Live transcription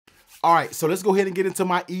All right, so let's go ahead and get into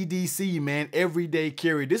my EDC, man, everyday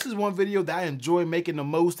carry. This is one video that I enjoy making the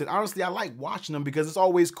most, and honestly, I like watching them because it's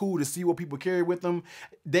always cool to see what people carry with them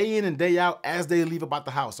day in and day out as they leave about the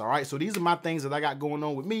house, all right? So these are my things that I got going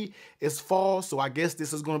on with me. It's fall, so I guess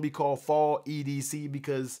this is gonna be called Fall EDC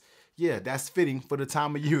because yeah, that's fitting for the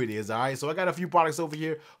time of year it is, all right? So I got a few products over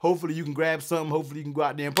here. Hopefully you can grab something. Hopefully you can go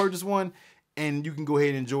out there and purchase one, and you can go ahead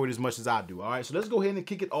and enjoy it as much as I do, all right? So let's go ahead and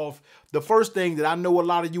kick it off. The first thing that I know a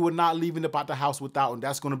lot of you are not leaving about the house without, and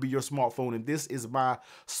that's gonna be your smartphone, and this is my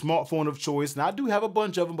smartphone of choice. And I do have a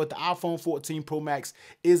bunch of them, but the iPhone 14 Pro Max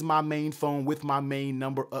is my main phone with my main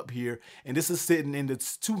number up here, and this is sitting in the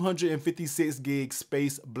 256 gig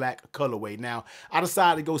space black colorway. Now, I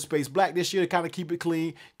decided to go space black this year to kind of keep it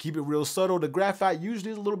clean, keep it real subtle. The graphite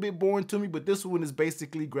usually is a little bit boring to me, but this one is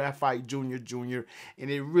basically graphite junior,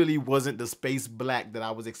 and it really wasn't the space black that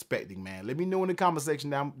I was expecting, man. Let me know in the comment section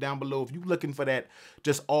down below if you're looking for that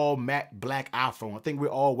just all matte black iPhone. I think we're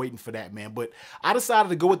all waiting for that, man. But I decided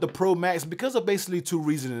to go with the Pro Max because of basically two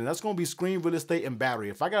reasons, and that's going to be screen real estate and battery.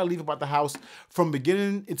 If I got to leave about the house from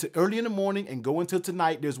beginning into early in the morning and go until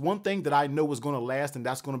tonight, there's one thing that I know is going to last, and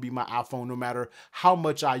that's going to be my iPhone. No matter how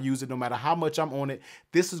much I use it, no matter how much I'm on it,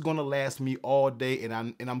 this is going to last me all day, and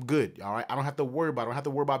I'm good, all right? I don't have to worry about it. I don't have to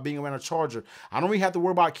worry about being around a charger. I don't really have to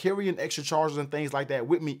worry about carrying extra chargers and things like that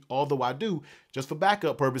with me, although I do just for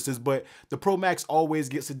backup purposes. But the Pro Max always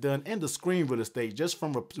gets it done, and the screen real estate just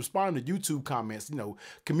from responding to YouTube comments, you know,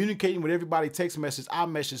 communicating with everybody, text message,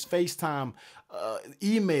 iMessage, FaceTime,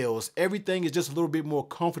 emails, everything is just a little bit more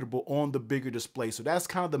comfortable on the bigger display. So that's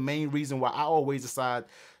kind of the main reason why I always decide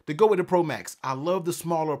to go with the Pro Max. I love the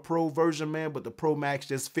smaller Pro version, man, but the Pro Max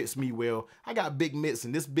just fits me well. I got big mitts,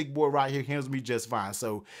 and this big boy right here handles me just fine.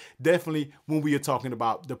 So definitely when we are talking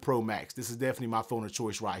about the Pro Max, this is definitely my phone of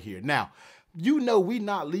choice right here. Now, you know we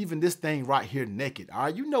not leaving this thing right here naked, all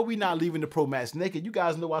right? You know we not leaving the Pro Max naked. You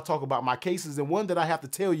guys know I talk about my cases, and one that I have to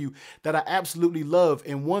tell you that I absolutely love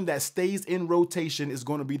and one that stays in rotation is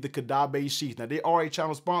going to be the Caudabe Sheath. Now, they are a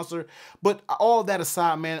channel sponsor, but all that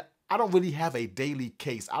aside, man, I don't really have a daily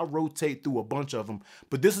case. I rotate through a bunch of them,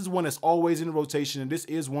 but this is one that's always in rotation, and this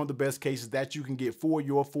is one of the best cases that you can get for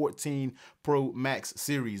your 14 Pro Max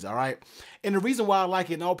series, all right? And the reason why I like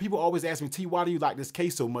it, and all people always ask me, T, why do you like this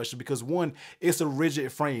case so much? Because one, it's a rigid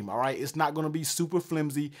frame, all right? It's not gonna be super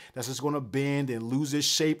flimsy, that's just gonna bend and lose its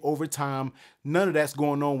shape over time. None of that's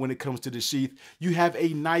going on when it comes to the Sheath. You have a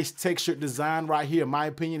nice textured design right here. In my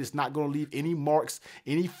opinion, it's not gonna leave any marks,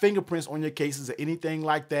 any fingerprints on your cases or anything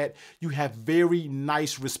like that. You have very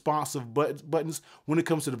nice responsive buttons when it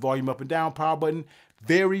comes to the volume up and down, power button.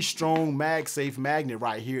 Very strong MagSafe magnet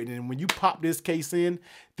right here. And then when you pop this case in,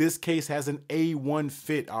 this case has an A1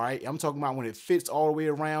 fit, all right? I'm talking about when it fits all the way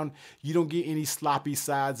around, you don't get any sloppy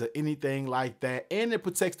sides or anything like that. And it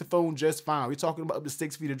protects the phone just fine. We're talking about up to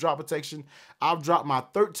 6 feet of drop protection. I've dropped my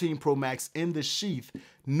 13 Pro Max in the Sheath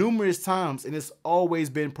numerous times, and it's always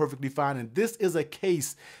been perfectly fine. And this is a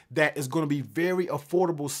case that is gonna be very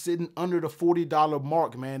affordable, sitting under the $40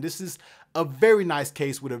 mark, man. This is a very nice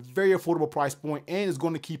case with a very affordable price point, and it's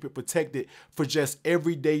going to keep it protected for just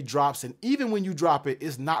everyday drops. And even when you drop it,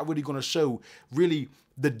 it's not really going to show really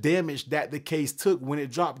the damage that the case took when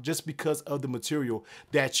it dropped, just because of the material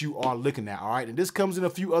that you are looking at, all right? And this comes in a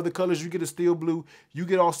few other colors. You get a steel blue,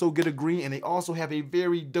 you also get a green, and they also have a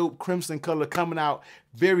very dope crimson color coming out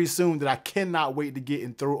very soon that I cannot wait to get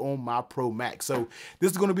and throw on my Pro Max. So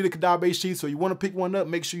this is going to be the Caudabe Sheath. So you want to pick one up,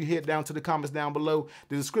 make sure you head down to the comments down below,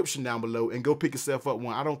 the description down below, and go pick yourself up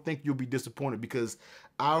one. I don't think you'll be disappointed because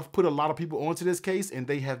I've put a lot of people onto this case, and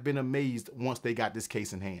they have been amazed once they got this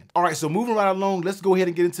case in hand. All right, so moving right along, let's go ahead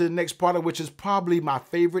and get into the next product, which is probably my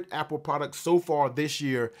favorite Apple product so far this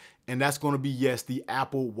year. And that's going to be, yes, the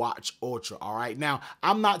Apple Watch Ultra, all right? Now,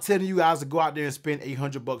 I'm not telling you guys to go out there and spend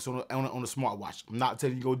 $800 on a smartwatch. I'm not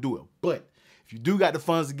telling you to go do it. But if you do got the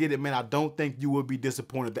funds to get it, man, I don't think you will be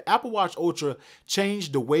disappointed. The Apple Watch Ultra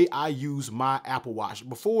changed the way I use my Apple Watch.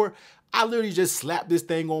 Before, I literally just slapped this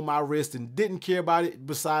thing on my wrist and didn't care about it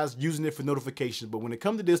besides using it for notifications. But when it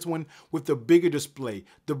comes to this one, with the bigger display,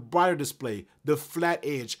 the brighter display, the flat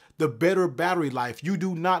edge, the better battery life, you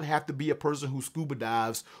do not have to be a person who scuba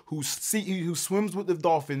dives, who swims with the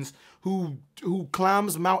dolphins, who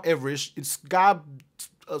climbs Mount Everest,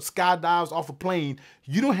 skydives off a plane.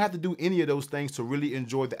 You don't have to do any of those things to really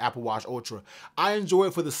enjoy the Apple Watch Ultra. I enjoy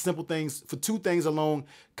it for the simple things, for two things alone,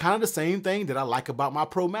 kind of the same thing that I like about my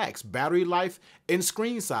Pro Max: battery life and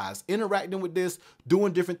screen size. Interacting with this,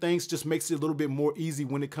 doing different things just makes it a little bit more easy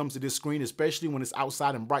when it comes to this screen, especially when it's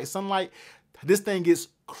outside in bright sunlight. This thing gets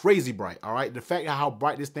crazy bright, all right? The fact of how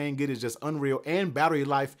bright this thing gets is just unreal, and battery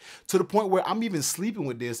life to the point where I'm even sleeping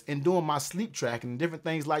with this and doing my sleep tracking and different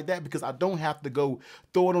things like that because I don't have to go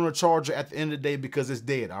throw it on a charger at the end of the day because it's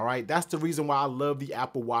dead, all right? That's the reason why I love the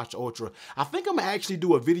Apple Watch Ultra. I think I'm gonna actually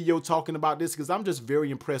do a video talking about this because I'm just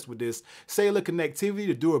very impressed with this. Cellular connectivity,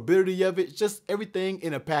 the durability of it, just everything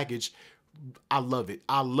in a package. I love it.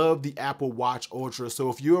 I love the Apple Watch Ultra. So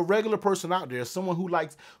if you're a regular person out there, someone who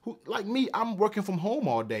like me, I'm working from home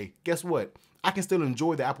all day. Guess what? I can still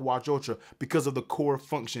enjoy the Apple Watch Ultra because of the core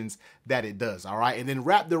functions that it does, all right? And then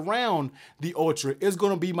wrapped around the Ultra is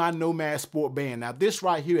gonna be my Nomad Sport Band. Now this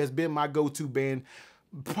right here has been my go-to band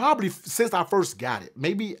probably since I first got it.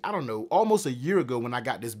 Maybe, I don't know, almost a year ago when I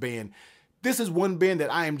got this band. This is one band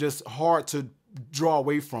that I am just hard to draw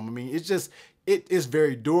away from. I mean, it is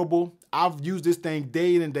very durable. I've used this thing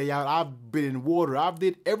day in and day out. I've been in water. I've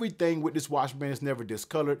did everything with this watch band. It's never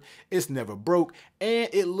discolored. It's never broke. And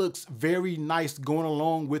it looks very nice going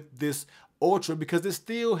along with this Ultra because it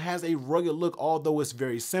still has a rugged look, although it's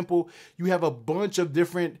very simple. You have a bunch of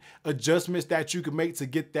different adjustments that you can make to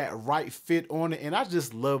get that right fit on it, and I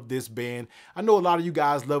just love this band. I know a lot of you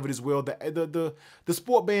guys love it as well. The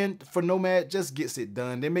sport band for Nomad just gets it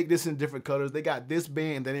done. They make this in different colors. They got this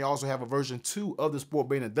band, and then they also have a version 2 of the sport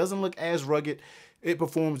band that doesn't look as rugged. It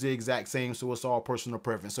performs the exact same, so it's all personal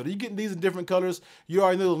preference. So you get these in different colors. You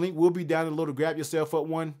already know the link will be down below to grab yourself up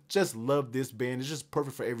one. Just love this band. It's just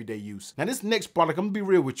perfect for everyday use. Now this next product, I'm gonna be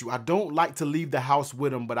real with you. I don't like to leave the house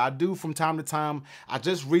with them, but I do from time to time. I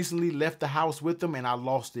just recently left the house with them and I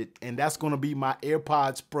lost it. And that's gonna be my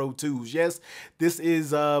AirPods Pro 2s. Yes, this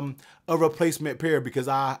is a replacement pair because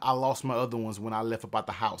I lost my other ones when I left about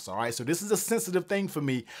the house, all right? So this is a sensitive thing for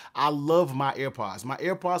me. I love my AirPods. My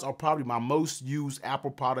AirPods are probably my most used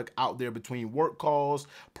Apple product out there between work calls,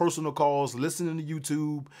 personal calls, listening to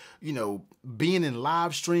YouTube, you know, being in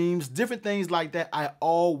live streams, different things like that. I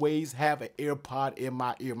always have an AirPod in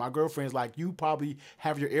my ear. My girlfriend's like, you probably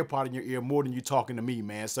have your AirPod in your ear more than you talking to me,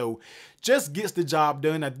 man. So just gets the job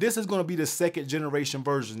done. Now this is gonna be the 2nd generation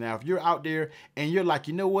version. Now if you're out there and you're like,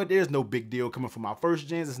 you know what, there's no big deal coming from my 1st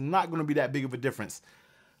gens, it's not gonna be that big of a difference.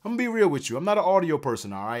 I'm gonna be real with you. I'm not an audio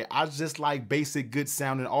person, all right? I just like basic, good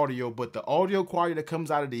sounding audio, but the audio quality that comes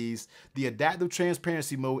out of these, the adaptive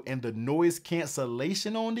transparency mode, and the noise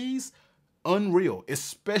cancellation on these, unreal,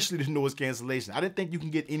 especially the noise cancellation. I didn't think you can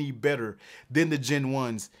get any better than the Gen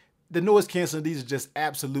 1s. The noise canceling these are just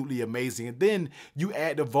absolutely amazing. And then you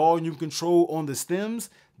add the volume control on the stems,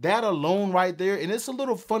 that alone right there, and it's a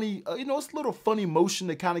little funny, you know, it's a little funny motion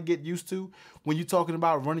to kind of get used to when you're talking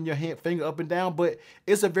about running your finger up and down, but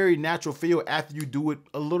it's a very natural feel. After you do it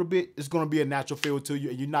a little bit, it's gonna be a natural feel to you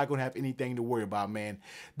and you're not gonna have anything to worry about, man.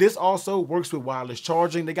 This also works with wireless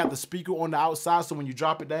charging. They got the speaker on the outside, so when you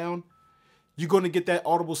drop it down, you're gonna get that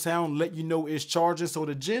audible sound, let you know it's charging. So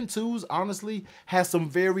the Gen 2s, honestly, has some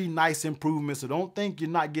very nice improvements. So don't think you're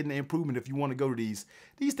not getting an improvement if you wanna go to these.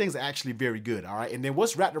 These things are actually very good, all right? And then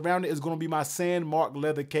what's wrapped around it is gonna be my Sandmarc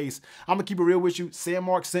leather case. I'm gonna keep it real with you.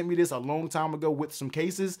 Sandmarc sent me this a long time ago with some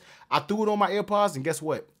cases. I threw it on my AirPods and guess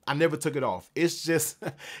what? I never took it off. It's just,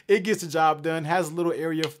 it gets the job done, has a little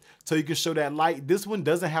area so you can show that light. This one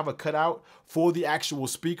doesn't have a cutout for the actual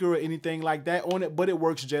speaker or anything like that on it, but it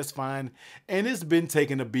works just fine. And it's been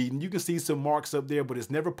taking a beating. You can see some marks up there, but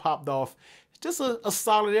it's never popped off. Just a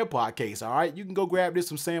solid AirPod case, all right? You can go grab this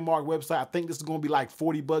from Sandmarc website. I think this is gonna be like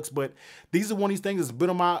 40 bucks, but these are one of these things that's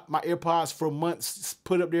been on my AirPods for months.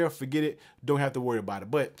 Put up there, forget it, don't have to worry about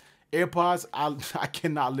it. But AirPods, I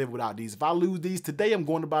cannot live without these. If I lose these today, I'm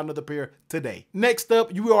going to buy another pair today. Next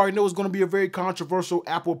up, you already know it's going to be a very controversial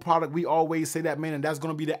Apple product. We always say that, man, and that's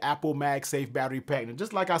going to be the Apple MagSafe battery pack. And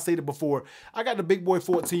just like I stated before, I got the Big Boy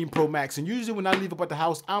 14 Pro Max, and usually when I leave up at the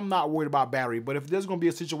house, I'm not worried about battery. But if there's going to be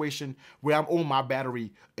a situation where I'm on my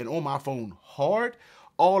battery and on my phone hard,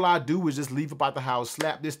 all I do is just leave about the house,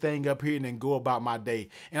 slap this thing up here, and then go about my day.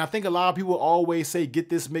 And I think a lot of people always say get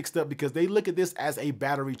this mixed up because they look at this as a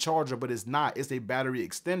battery charger, but it's not. It's a battery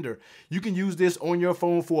extender. You can use this on your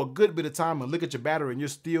phone for a good bit of time and look at your battery and you're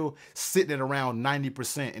still sitting at around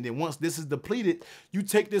 90%. And then once this is depleted, you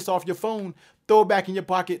take this off your phone, throw it back in your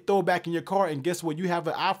pocket, throw it back in your car, and guess what? You have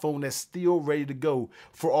an iPhone that's still ready to go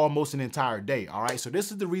for almost an entire day, all right? So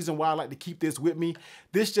this is the reason why I like to keep this with me.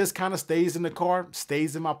 This just kind of stays in the car,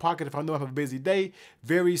 stays in my pocket if I know I have a busy day.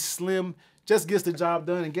 Very slim, just gets the job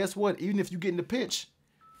done. And guess what? Even if you get in the pinch,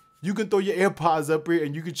 you can throw your AirPods up here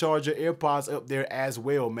and you can charge your AirPods up there as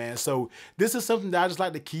well, man. So this is something that I just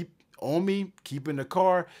like to keep on me, keep in the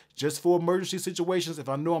car, just for emergency situations if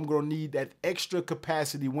I know I'm gonna need that extra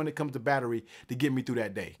capacity when it comes to battery to get me through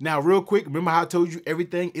that day. Now, real quick, remember how I told you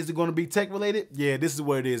everything isn't gonna be tech related? Yeah, this is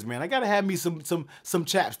what it is, man. I gotta have me some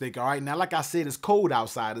chapstick, all right? Now, like I said, it's cold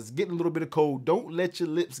outside. It's getting a little bit of cold. Don't let your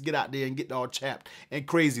lips get out there and get all chapped and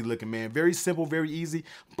crazy looking, man. Very simple, very easy.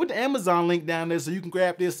 Put the Amazon link down there so you can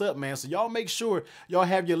grab this up, man. So y'all make sure y'all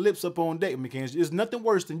have your lips up on deck, mechanics. It's nothing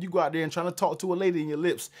worse than you go out there and trying to talk to a lady and your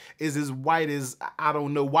lips is as white as, I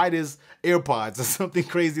don't know, white as AirPods or something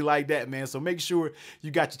crazy like that, man. So make sure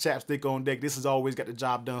you got your chapstick on deck. This has always got the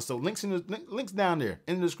job done. So links down there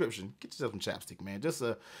in the description. Get yourself some chapstick, man. Just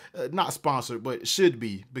not sponsored, but it should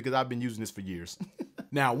be because I've been using this for years.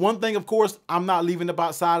 Now, one thing, of course, I'm not leaving up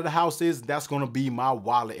outside of the house is that's going to be my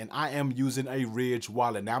wallet, and I am using a Ridge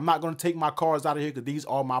wallet. Now, I'm not going to take my cards out of here because these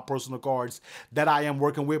are my personal cards that I am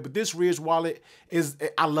working with, but this Ridge wallet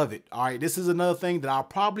I love it, all right? This is another thing that I'll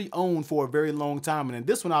probably own for a very long time, and then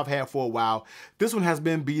this one I've had for a while. This one has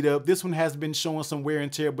been beat up. This one has been showing some wear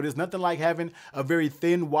and tear, but it's nothing like having a very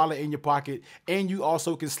thin wallet in your pocket, and you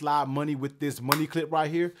also can slide money with this money clip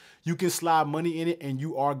right here. You can slide money in it, and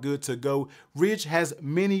you are good to go. Ridge has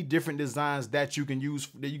many different designs that you can use,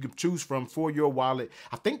 that you can choose from for your wallet.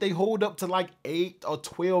 I think they hold up to like 8 or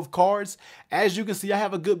 12 cards. As you can see, I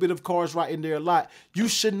have a good bit of cards right in there a lot. You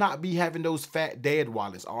should not be having those fat dad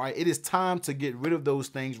wallets, all right? It is time to get rid of those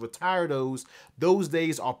things, retire those. Those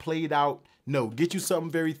days are played out. No, get you something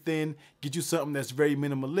very thin, get you something that's very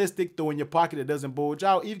minimalistic, throw in your pocket that doesn't bulge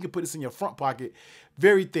out. Even can put this in your front pocket,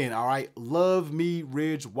 very thin, all right? Love me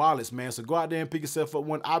Ridge wallets, man. So go out there and pick yourself up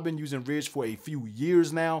one. I've been using Ridge for a few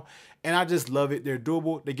years now, and I just love it. They're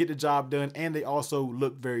durable, they get the job done, and they also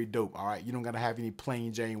look very dope, all right? You don't gotta have any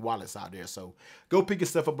plain Jane wallets out there. So go pick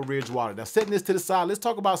yourself up a Ridge wallet. Now, setting this to the side, let's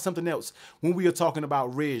talk about something else when we are talking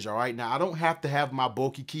about Ridge, all right? Now, I don't have to have my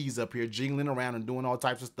bulky keys up here jingling around and doing all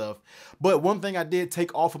types of stuff, but one thing I did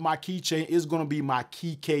take off of my keychain is gonna be my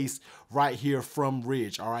key case right here from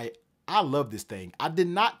Ridge, all right? I love this thing. I did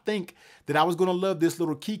not think that I was gonna love this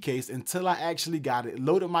little key case until I actually got it,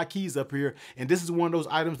 loaded my keys up here, and this is one of those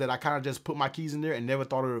items that I kind of just put my keys in there and never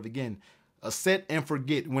thought of it again. A set and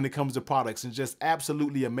forget when it comes to products, and just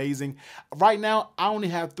absolutely amazing. Right now, I only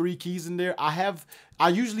have 3 keys in there. I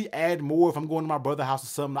usually add more if I'm going to my brother's house or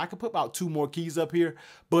something. I could put about 2 more keys up here,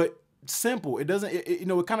 but simple. It doesn't, you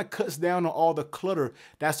know, it kind of cuts down on all the clutter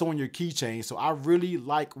that's on your keychain. So I really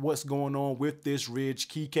like what's going on with this Ridge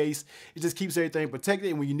key case. It just keeps everything protected,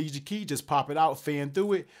 and when you need your key, just pop it out, fan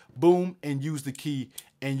through it, boom, and use the key,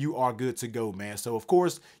 and you are good to go, man. So of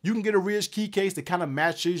course, you can get a Ridge key case that kind of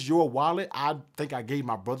matches your wallet. I think I gave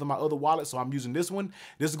my brother my other wallet, so I'm using this one.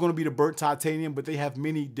 This is going to be the burnt titanium, but they have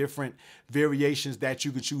many different variations that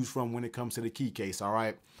you could choose from when it comes to the key case, all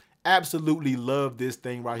right? Absolutely love this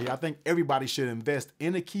thing right here. I think everybody should invest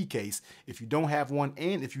in a key case if you don't have one,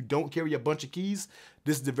 and if you don't carry a bunch of keys,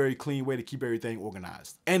 this is a very clean way to keep everything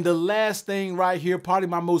organized. And the last thing right here, probably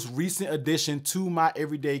my most recent addition to my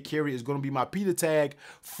everyday carry, is going to be my PitaTag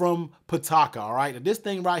from Pitaka, all right? And this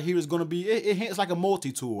thing right here is going to be, it's like a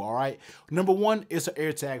multi-tool, all right? Number one, it's an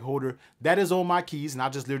AirTag holder. That is on my keys, and I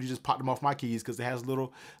just literally just pop them off my keys because it has a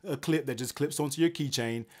little clip that just clips onto your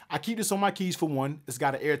keychain. I keep this on my keys for one. It's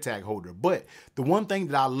got an AirTag holder. But the one thing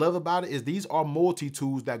that I love about it is these are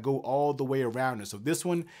multi-tools that go all the way around it. So this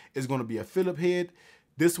one is going to be a Phillip head.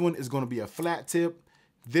 This one is going to be a flat tip.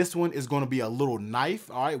 This one is going to be a little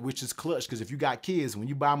knife, all right, which is clutch, because if you got kids, when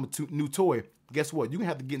you buy them a new toy, guess what? You're going to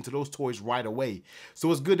have to get into those toys right away.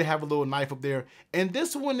 So it's good to have a little knife up there. And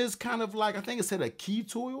this one is kind of like, I think it said a key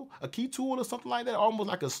tool or something like that, almost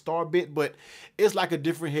like a star bit, but it's like a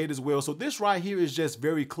different head as well. So this right here is just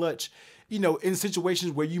very clutch. You know, in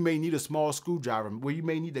situations where you may need a small screwdriver, where you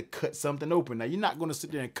may need to cut something open. Now, you're not going to sit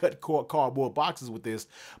there and cut cardboard boxes with this,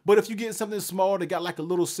 but if you get something small that got like a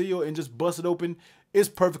little seal and just bust it open, it's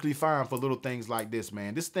perfectly fine for little things like this,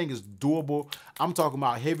 man. This thing is durable. I'm talking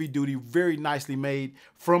about heavy duty, very nicely made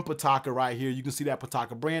from Pitaka right here. You can see that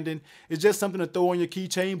Pitaka branding. It's just something to throw on your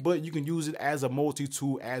keychain, but you can use it as a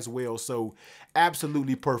multi-tool as well. So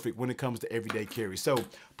absolutely perfect when it comes to everyday carry. So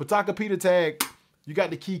Pitaka PitaTag, you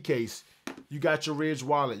got the key case. You got your Ridge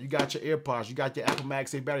wallet, you got your AirPods, you got your Apple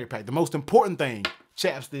MagSafe battery pack. The most important thing,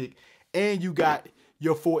 chapstick, and you got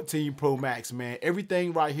your 14 Pro Max, man.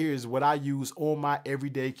 Everything right here is what I use on my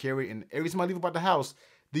everyday carry, and every time I leave about the house,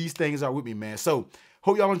 these things are with me, man. So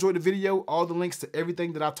Hope y'all enjoyed the video. All the links to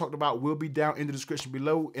everything that I talked about will be down in the description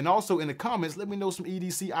below. And also in the comments, let me know some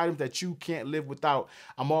EDC items that you can't live without.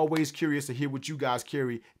 I'm always curious to hear what you guys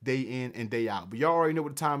carry day in and day out. But y'all already know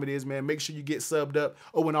what the time it is, man. Make sure you get subbed up.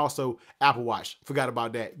 Oh, and also Apple Watch. Forgot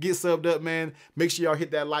about that. Get subbed up, man. Make sure y'all hit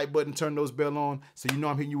that like button, turn those bell on, so you know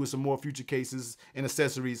I'm hitting you with some more future cases and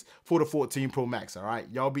accessories for the 14 Pro Max, all right?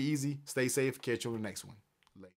 Y'all be easy. Stay safe. Catch you on the next one.